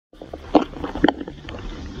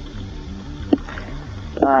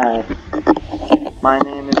Hi, my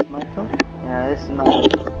name is Michael. This is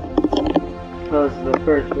the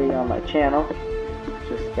first video on my channel.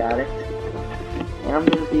 Just got it. And I'm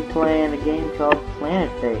going to be playing a game called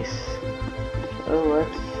Planetbase. So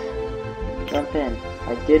let's jump in.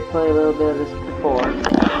 I did play a little bit of this before,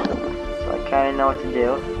 so I kind of know what to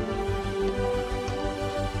do.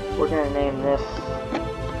 We're going to name this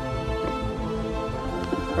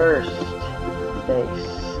First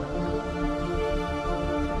Base.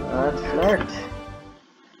 Let's start.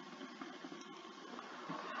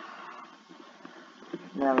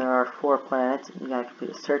 Now there are 4 planets, and you gotta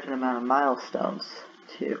complete a certain amount of milestones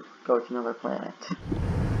to go to another planet.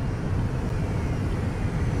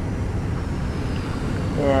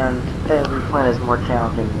 And every planet is more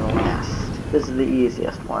challenging than the last. This is the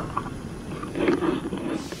easiest one.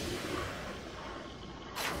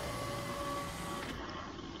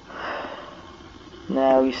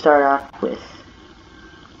 Now you start off with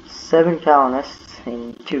 7 colonists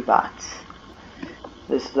and 2 bots.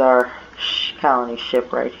 This is our colony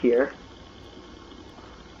ship right here.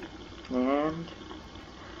 And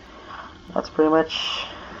that's pretty much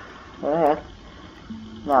that.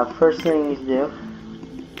 Now the first thing you need to do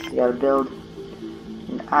is you gotta build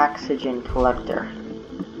an oxygen collector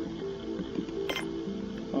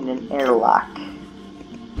and an airlock.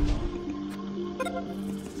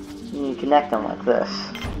 And you connect them like this.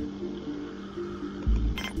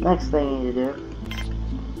 Next thing you need to do is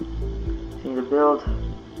you need to build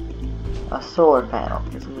a solar panel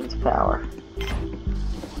because it needs power.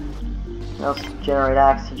 And also to generate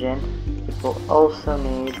oxygen, it will also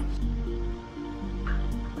need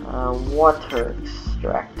a water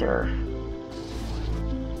extractor.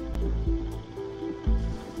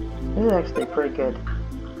 This is actually a pretty good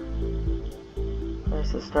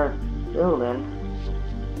place to start building.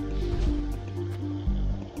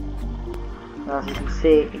 Now, as you can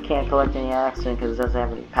see, it can't collect any oxygen because it doesn't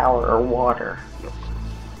have any power or water.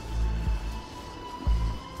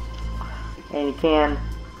 And you can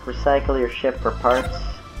recycle your ship for parts.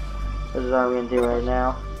 This is what I'm going to do right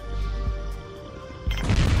now.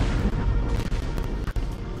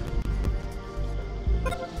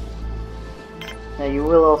 Now you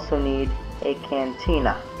will also need a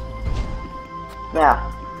cantina.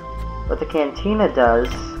 Now, what the cantina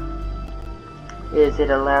does is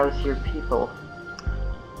it allows your people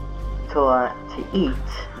to eat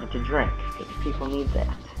and to drink, because people need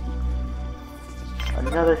that.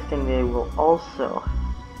 Another thing they will also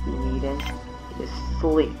be needing is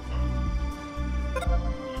sleep. I'm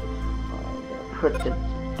gonna put the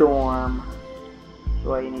dorm. That's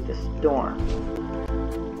why you need this dorm.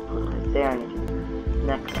 Put it right there and you can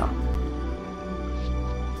connect them.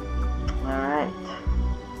 Alright.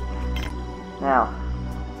 Now,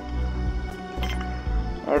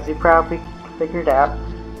 as you probably figured out,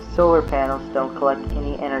 solar panels don't collect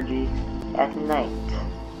any energy at night.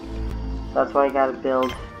 So that's why you gotta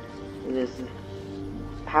build this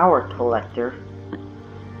power collector,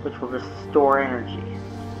 which will just store energy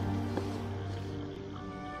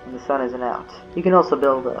when the sun isn't out. You can also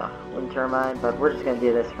build a wind turbine, but we're just gonna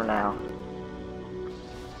do this for now.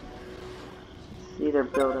 See, they're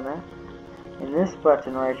building that. And this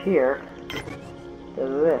button right here does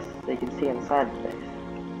this, so you can see inside the base.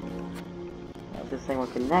 Now, if this thing will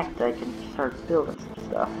connect, I can start building some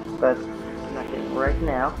stuff, but I'm not getting right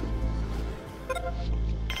now.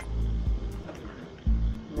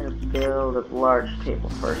 I'm going to build a large table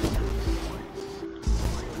first.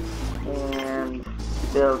 And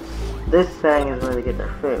build... This thing is where they get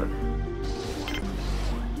their food.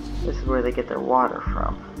 This is where they get their water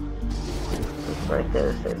from. This right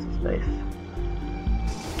there saves some space.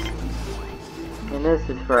 And this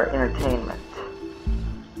is for our entertainment.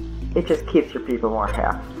 It just keeps your people more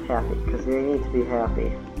happy, because they need to be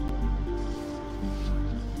happy.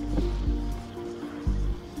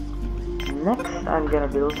 Next, I'm gonna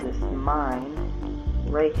build this mine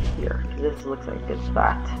right here. This looks like a good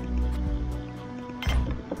spot.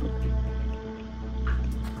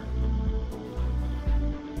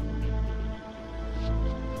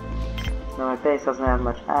 Now my base doesn't have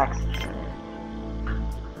much oxygen in it.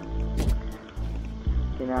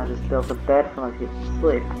 Okay, now I just built a bed for my people to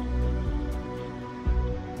sleep.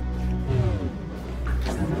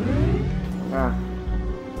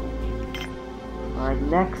 Alright,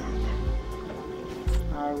 next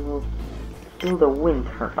I will build a wind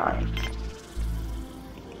turbine.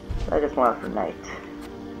 I just want it for night.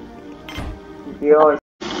 You always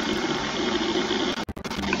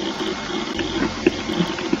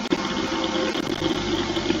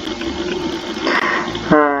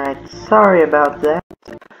Sorry about that.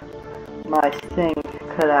 My thing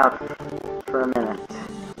cut out for a minute.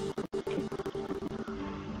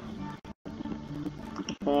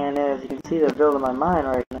 And as you can see, they're building my mine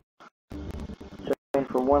right now. Just waiting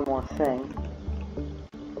for one more thing.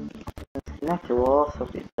 This connector will also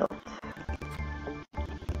be built.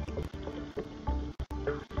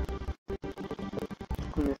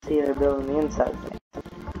 You can see they're building the inside things.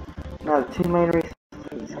 Now, the two main resources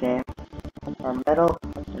in this game are metal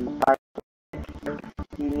and fire.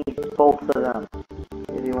 You need both of them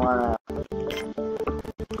if you wanna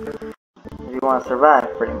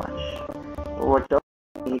survive, pretty much. But what you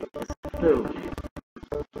also need is food,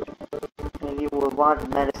 and you will want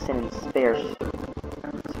medicine and spares.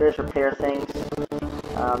 Spares repair things.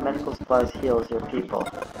 Medical supplies heals your people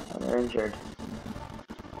when they're injured.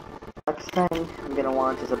 Next thing I'm gonna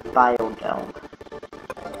want is a biodome.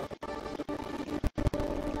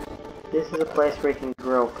 This is a place where you can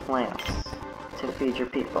grow plants to feed your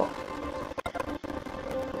people.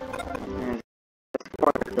 And this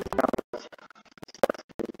corner of this house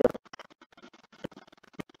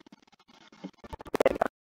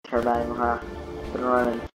turbine been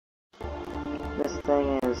running. This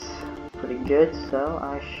thing is pretty good, so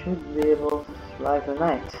I should be able to survive the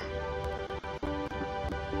night.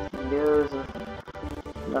 Goes,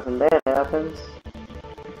 nothing bad happens.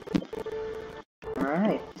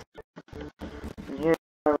 Alright. And here's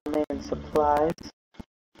my remaining supplies.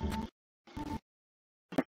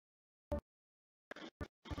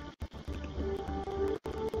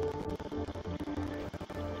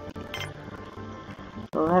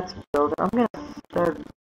 Well, let's build. I'm gonna start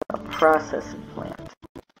a processing plant,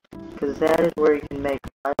 because that is where you can make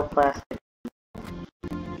bioplastic,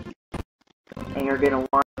 and you're gonna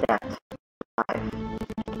want that to survive.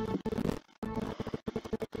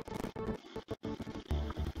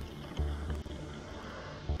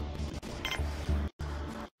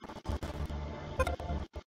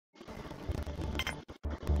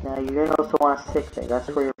 Now you're gonna also want a sick bay. That's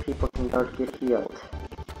where your people can go to get healed.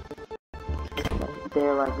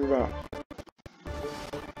 There, like that.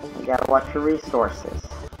 You gotta watch your resources.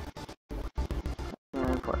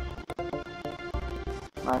 Very important.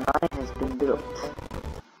 My mine has been built.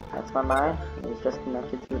 That's my mine, and it's just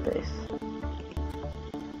connected to the base.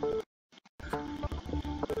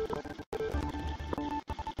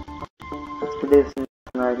 It's producing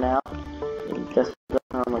right now. And just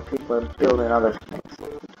normally people are building other things.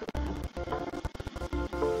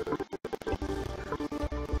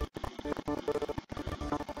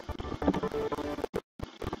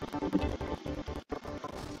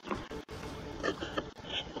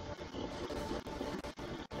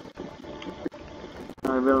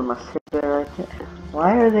 I'm building my sick bay right there.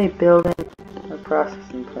 Why are they building a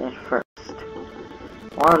processing plant first?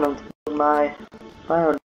 I wanted them to build my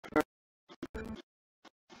biodome.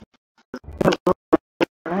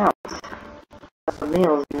 The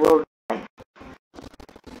meals will die.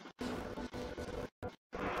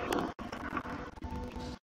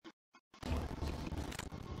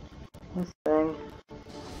 This thing,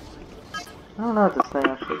 I don't know what this thing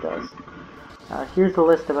actually does. Here's the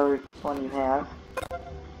list of every one you have.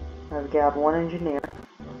 I've got one engineer,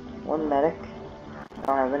 one medic. I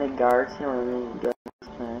don't have any guards. You don't have any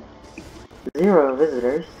guards. 0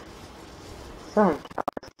 visitors. 7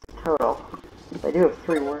 cars total. I do have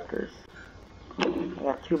 3 workers. I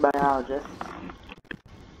got 2 biologists.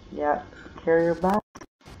 Got carrier bot,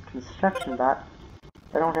 construction bot.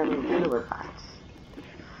 I don't have any healer bots.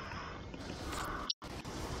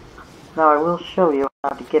 Now I will show you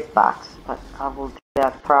how to get bots, but I will do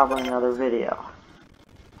that probably in another video.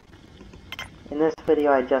 In this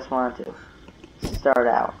video I just wanted to start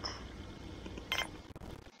out.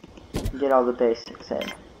 Get all the basics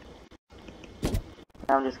in.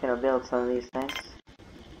 Now I'm just going to build some of these things.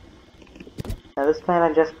 Now this plant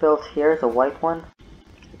I just built here, the white one,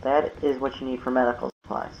 that is what you need for medical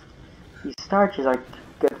supplies. These starches are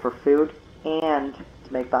good for food and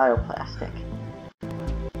to make bioplastic.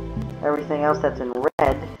 Everything else that's in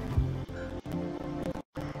red,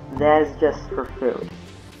 that is just for food.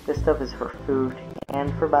 This stuff is for food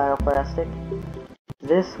and for bioplastic.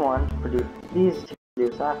 This one these two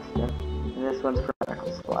produce oxygen, and this one's for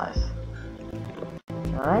medical supplies.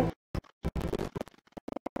 Alright?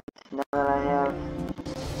 Now that I have...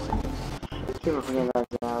 keep forgetting about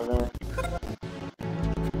that out of there.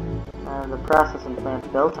 The processing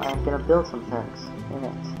plant built, I'm gonna build some things in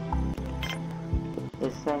it.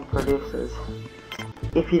 This thing produces...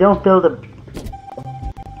 If you don't build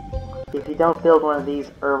one of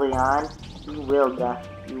these early on, you will die.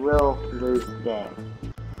 You will lose the game.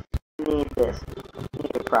 You need this. You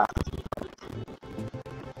need a processing plant.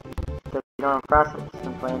 Because if you don't have a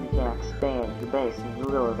processing plant, you can't expand your base, and you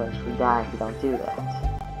will eventually die if you don't do that.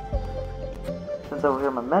 Since over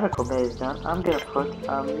here my medical bay is done, I'm gonna put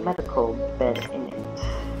a medical bed in it.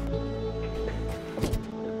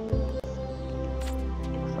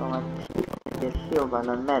 So my people can get healed by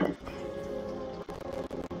my medic.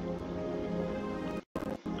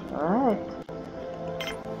 Alright.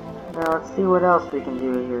 Now let's see what else we can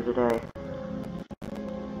do here today.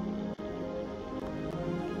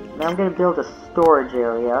 Now I'm gonna build a storage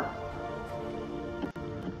area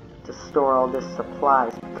to store all this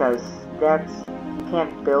supplies, because that's, you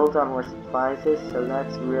can't build on where supplies is, so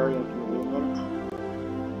that's really inconvenient.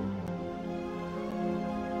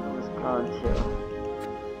 I was going to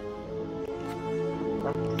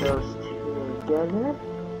connect those two together.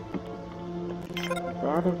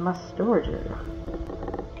 That is my storage area.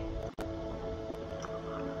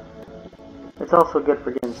 It's also good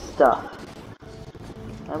for getting stuff.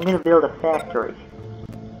 I'm gonna build a factory.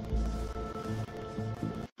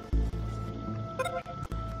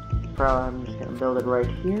 Probably I'm just gonna build it right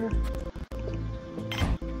here.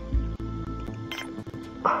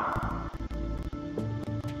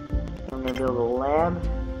 I'm gonna build a lab,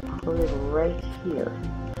 put it right here.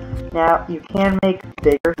 Now, you can make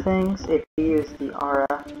bigger things if you use the R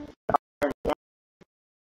and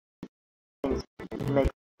things to make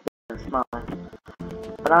bigger and smaller.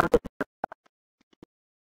 But I'm just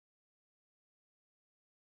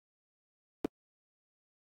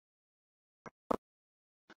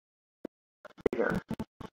bigger.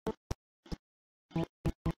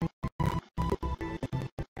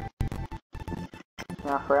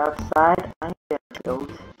 Now for outside, I'm gonna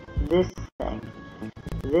build this thing.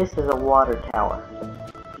 This is a water tower.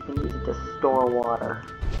 You can use it to store water.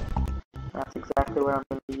 That's exactly what I'm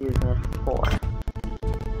going to be using it for.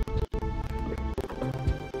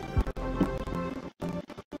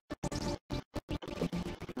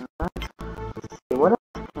 Let's see, what else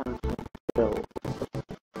can I build?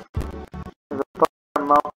 There's a bunch of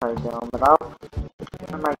multi-dome, but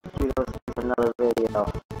I might do those in another video.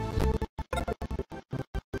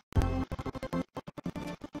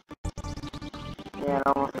 Yeah, I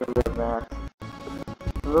almost get rid of that.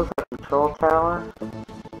 It looks like a control tower.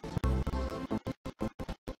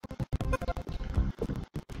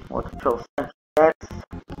 Or control center. That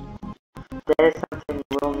is something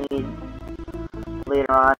you will need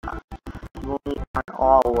later on. You will need on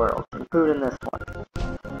all worlds, including this one.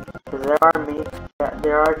 Because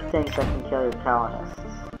there are things that can kill your colonists.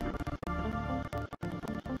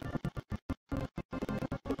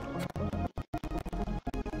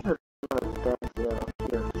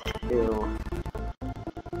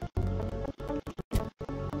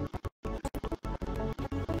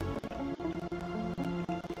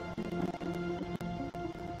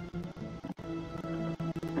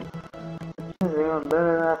 It's even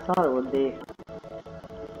better than I thought it would be.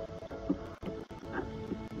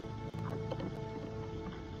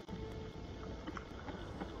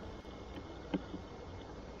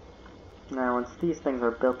 Now, once these things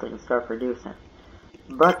are built, they can start producing.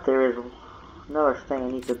 But there is another thing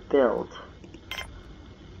I need to build.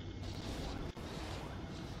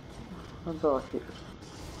 What's all here?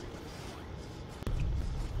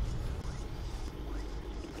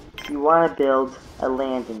 You want to build a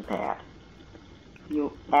landing pad.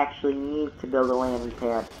 You actually need to build a landing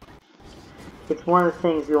pad. It's one of the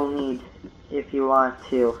things you'll need if you want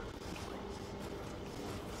to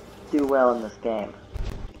do well in this game.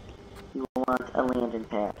 You will want a landing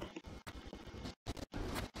pad.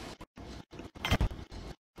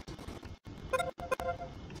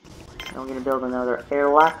 I'm going to build another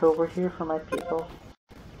airlock over here for my people.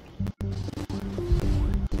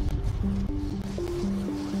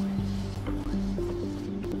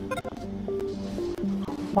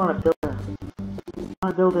 I want to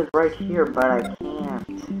build it right here, but I can't.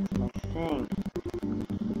 It's my thing.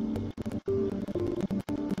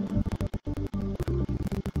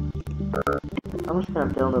 I'm just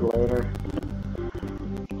gonna build it later.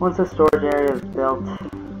 Once the storage area is built,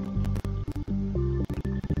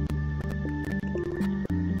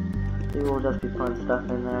 we will just be putting stuff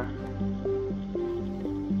in there.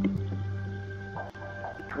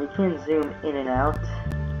 We can zoom in and out.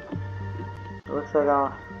 It looks like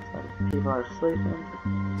people are sleeping.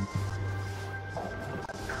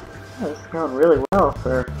 Oh, this is going really well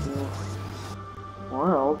for New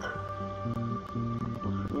World.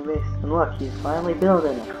 And look, he's finally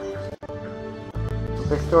building it. Once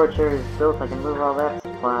the storage area is built, I can move all that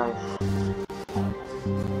supplies.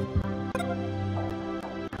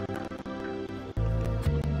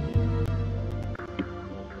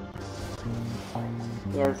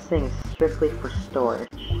 Yeah, this thing is strictly for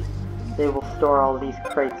storage. They will store all these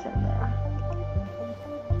crates in there.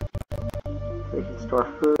 So you can store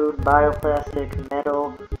food, bioplastic,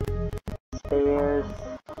 metal, spares,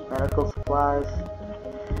 medical supplies.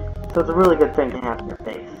 So it's a really good thing to have in your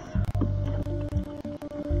base.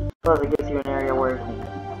 Plus it gives you an area where you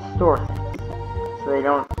can store things. So they're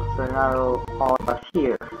not all about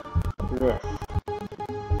here. This.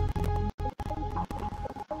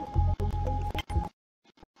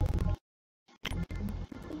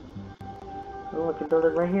 Oh, I can build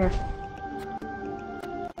it right here.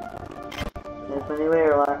 There's my new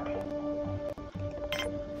airlock.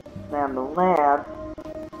 Now in the lab,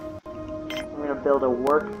 I'm going to build a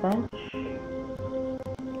workbench.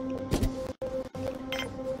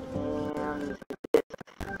 And this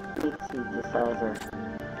meat synthesizer.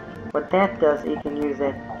 What that does, you can use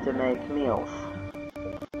it to make meals.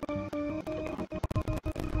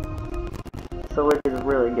 So it is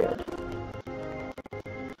really good.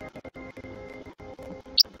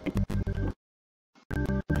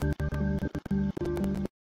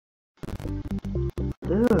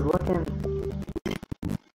 This is looking...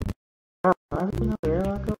 Oh, I don't know,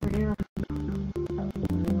 airlock over here?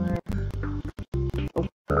 Anywhere? Oh.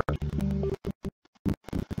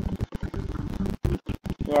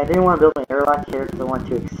 Yeah, I didn't want to build an airlock here because I want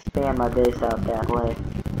to expand my base out that way.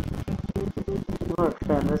 We'll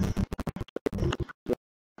expand this.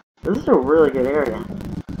 This is a really good area.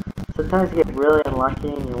 Sometimes you get really unlucky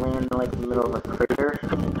and you land in like the middle of a crater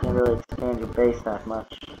and you can't really expand your base that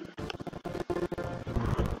much.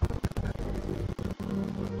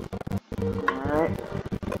 Alright.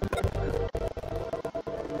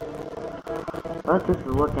 But this is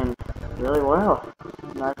looking really well.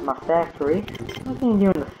 That's my factory. What can you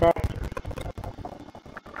do in the factory?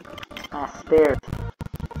 Ah, spares.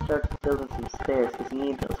 Start building some spares because you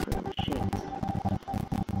need those for your machines.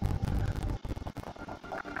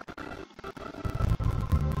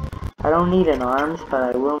 I don't need an arms,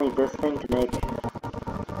 but I will need this thing to make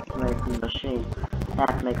the machine. I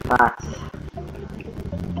have to make pots.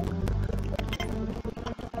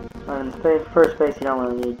 In the first base, you don't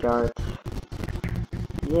really need guards.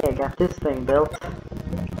 Yeah, I got this thing built.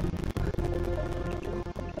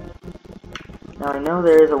 Now I know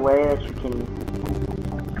there is a way that you can...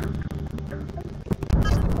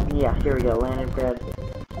 Yeah, here we go. Landing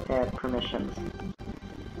pad permissions.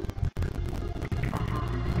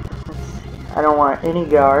 I don't want any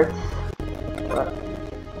guards, but...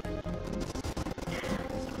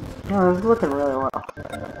 No, it's looking really well. I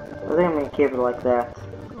think I'm going to keep it like that.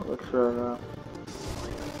 It looks really well.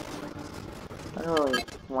 I don't really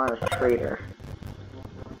want a trader.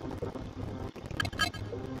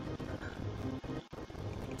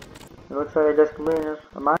 It looks like I just completed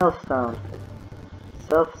a milestone.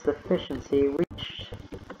 Self-sufficiency reached.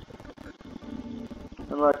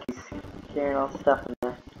 And look, he's carrying all stuff in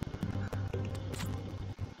there.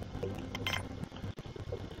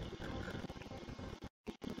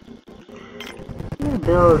 I'm gonna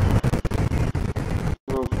build a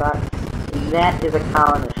little box. That is a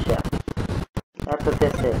colonist ship. That's what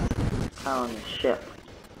this is. A colonist ship.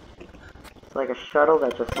 It's like a shuttle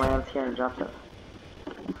that just lands here and jumps in.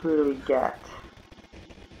 Who do we get?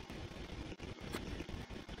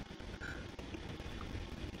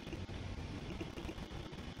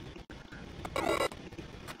 I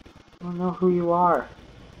don't know who you are.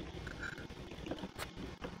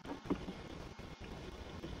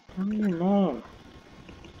 Tell me your name.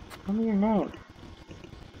 Tell me your name.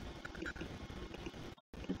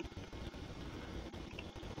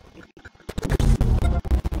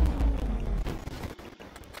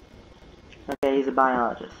 Okay, he's a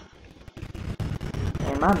biologist.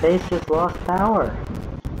 And my base just lost power.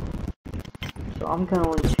 So I'm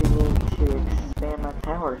going to need to expand my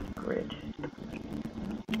power grid.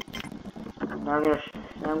 Now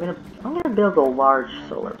I'm gonna build a large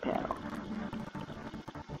solar panel.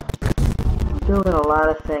 I'm building a lot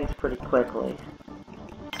of things pretty quickly.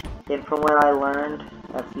 And from what I learned,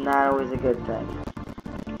 that's not always a good thing.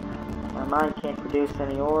 My mine can't produce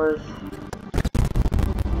any ores.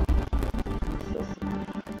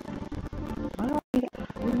 Why don't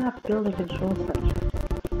we not build a control center?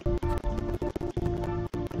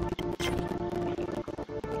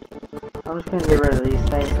 I'm just gonna get rid of these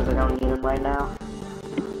things because I don't need them right now.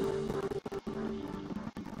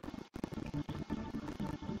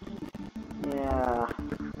 Yeah.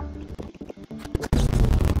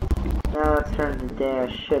 Now let's turn to the day I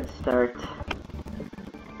should start.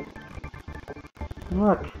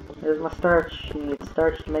 Look, there's my starch. You need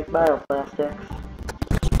starch to make bioplastics.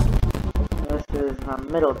 This is my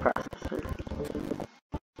middle processor.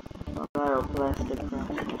 My bioplastic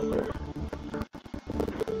processor.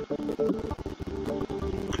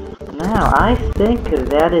 Now, I think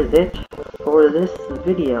that is it for this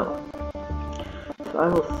video. So I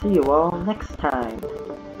will see you all next time.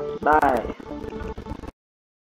 Bye.